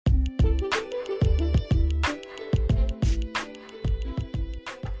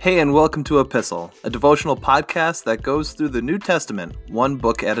Hey, and welcome to Epistle, a devotional podcast that goes through the New Testament one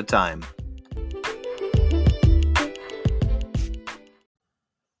book at a time.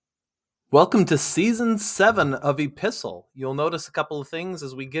 Welcome to Season 7 of Epistle. You'll notice a couple of things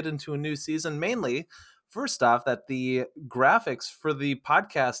as we get into a new season. Mainly, first off, that the graphics for the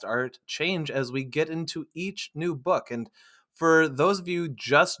podcast art change as we get into each new book. And for those of you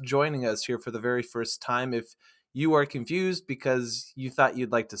just joining us here for the very first time, if you are confused because you thought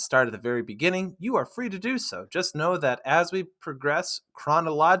you'd like to start at the very beginning, you are free to do so. Just know that as we progress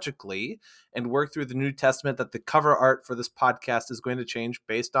chronologically and work through the New Testament, that the cover art for this podcast is going to change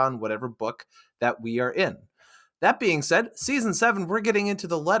based on whatever book that we are in. That being said, Season 7, we're getting into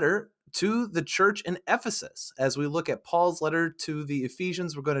the letter to the church in Ephesus. As we look at Paul's letter to the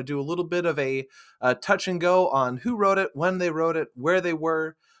Ephesians, we're going to do a little bit of a touch and go on who wrote it, when they wrote it, where they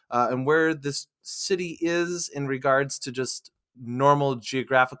were, and where this city is in regards to just normal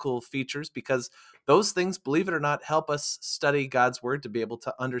geographical features, because those things, believe it or not, help us study God's word to be able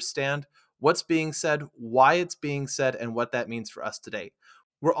to understand what's being said, why it's being said, and what that means for us today.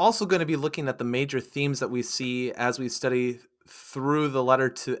 We're also going to be looking at the major themes that we see as we study through the letter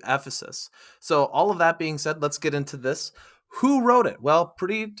to Ephesus. So all of that being said, let's get into this. Who wrote it? Well,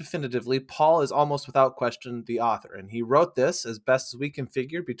 pretty definitively, Paul is almost without question the author, and he wrote this, as best as we can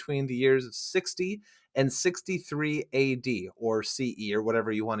figure, between the years of 60 and 63 AD, or CE, or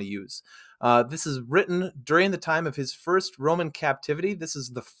whatever you want to use. This is written during the time of his first Roman captivity. This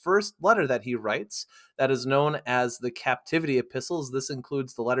is the first letter that he writes that is known as the captivity epistles. This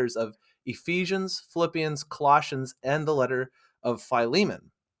includes the letters of Ephesians, Philippians, Colossians, and the letter of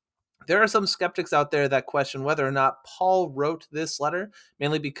Philemon. There are some skeptics out there that question whether or not Paul wrote this letter,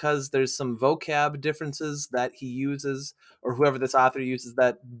 mainly because there's some vocab differences that he uses, or whoever this author uses,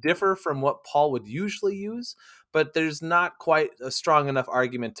 that differ from what Paul would usually use, but there's not quite a strong enough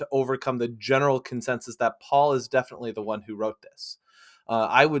argument to overcome the general consensus that Paul is definitely the one who wrote this.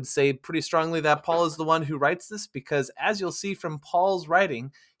 I would say pretty strongly that Paul is the one who writes this because, as you'll see from Paul's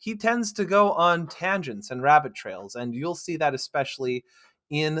writing, he tends to go on tangents and rabbit trails, and you'll see that especially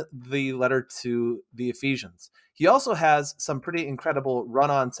in the letter to the Ephesians. He also has some pretty incredible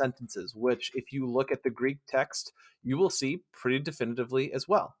run-on sentences, which, if you look at the Greek text, you will see pretty definitively as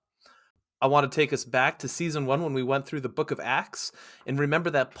well. I want to take us back to season 1 when we went through the book of Acts, and remember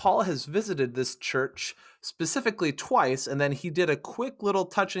that Paul has visited this church specifically twice, and then he did a quick little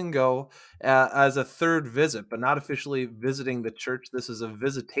touch and go as a third visit, but not officially visiting the church. This is a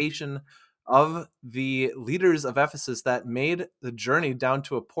visitation of the leaders of Ephesus that made the journey down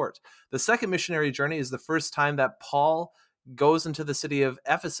to a port. The second missionary journey is the first time that Paul goes into the city of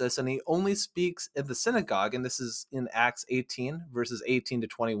Ephesus, and he only speaks at the synagogue, and this is in Acts 18, verses 18 to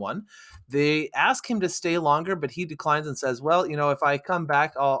 21. They ask him to stay longer, but he declines and says, well, if I come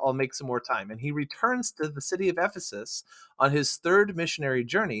back, I'll make some more time. And he returns to the city of Ephesus on his third missionary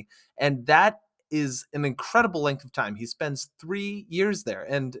journey, and that is an incredible length of time. He spends 3 years there,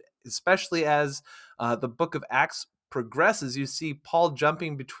 and especially as the book of Acts progresses, you see Paul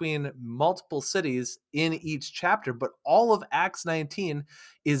jumping between multiple cities in each chapter, but all of Acts 19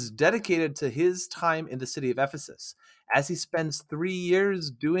 is dedicated to his time in the city of Ephesus. As he spends 3 years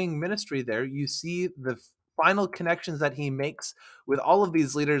doing ministry there, you see the final connections that he makes with all of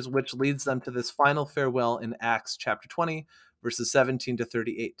these leaders, which leads them to this final farewell in Acts chapter 20, verses 17 to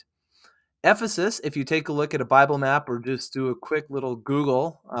 38. Ephesus, if you take a look at a Bible map or just do a quick little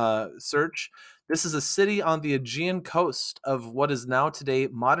Google search, this is a city on the Aegean coast of what is now today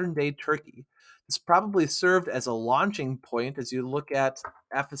modern-day Turkey. This probably served as a launching point as you look at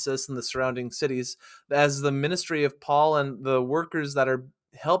Ephesus and the surrounding cities, as the ministry of Paul and the workers that are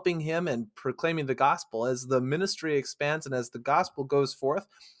helping him and proclaiming the gospel. As the ministry expands and as the gospel goes forth,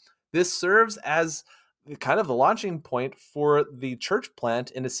 this serves as kind of the launching point for the church plant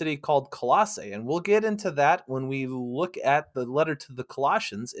in a city called Colossae. And we'll get into that when we look at the letter to the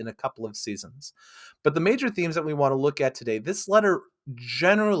Colossians in a couple of seasons. But the major themes that we want to look at today, this letter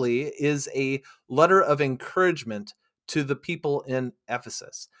generally is a letter of encouragement to the people in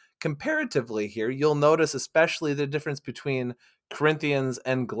Ephesus. Comparatively here, you'll notice especially the difference between Corinthians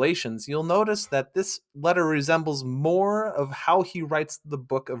and Galatians. You'll notice that this letter resembles more of how he writes the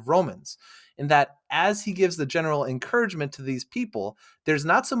book of Romans, in that as he gives the general encouragement to these people, there's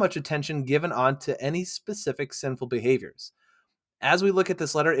not so much attention given on to any specific sinful behaviors. As we look at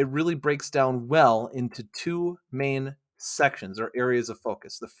this letter, it really breaks down well into two main sections or areas of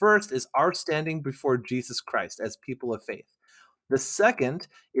focus. The first is our standing before Jesus Christ as people of faith. The second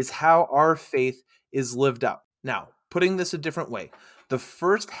is how our faith is lived out. Now, putting this a different way, The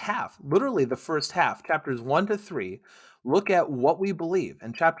first half, literally the first half, chapters 1 to 3, look at what we believe.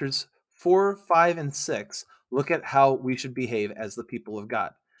 And chapters 4, 5, and 6 look at how we should behave as the people of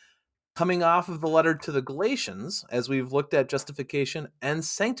God. Coming off of the letter to the Galatians, as we've looked at justification and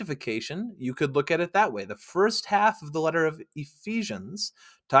sanctification, you could look at it that way. The first half of the letter of Ephesians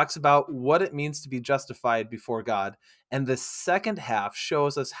talks about what it means to be justified before God, and the second half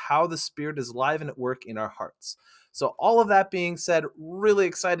shows us how the Spirit is live and at work in our hearts. So all of that being said, really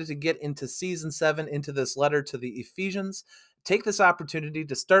excited to get into season 7, into this letter to the Ephesians. Take this opportunity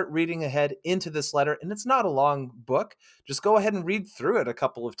to start reading ahead into this letter, and it's not a long book. Just go ahead and read through it a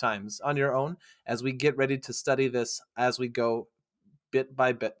couple of times on your own as we get ready to study this as we go bit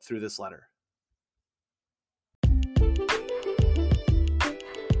by bit through this letter.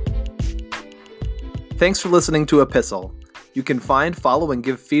 Thanks for listening to Epistle. You can find, follow, and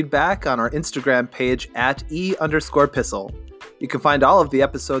give feedback on our Instagram page at @e_pistle. You can find all of the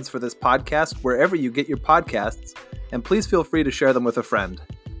episodes for this podcast wherever you get your podcasts, and please feel free to share them with a friend.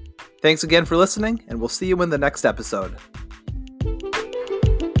 Thanks again for listening, and we'll see you in the next episode.